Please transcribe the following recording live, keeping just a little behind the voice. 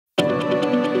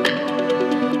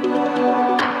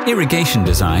Irrigation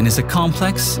design is a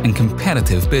complex and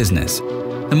competitive business.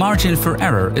 The margin for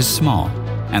error is small,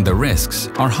 and the risks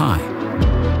are high.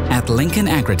 At Lincoln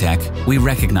Agritech, we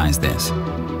recognize this.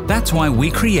 That's why we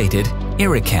created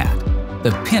IRRICAD,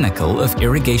 the pinnacle of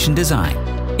irrigation design.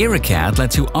 IRRICAD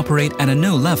lets you operate at a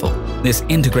new level. This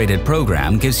integrated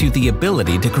program gives you the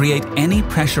ability to create any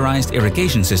pressurized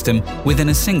irrigation system within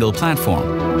a single platform.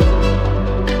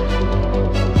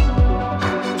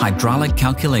 Hydraulic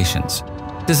calculations,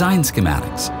 design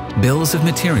schematics, bills of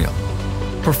material,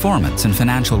 performance and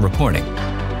financial reporting.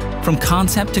 From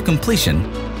concept to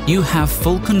completion, you have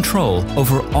full control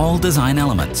over all design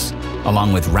elements,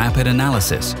 along with rapid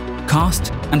analysis,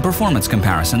 cost and performance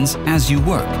comparisons as you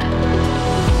work.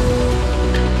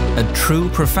 A true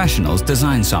professional's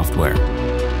design software.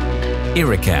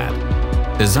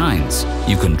 IRRICAD. Designs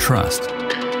you can trust.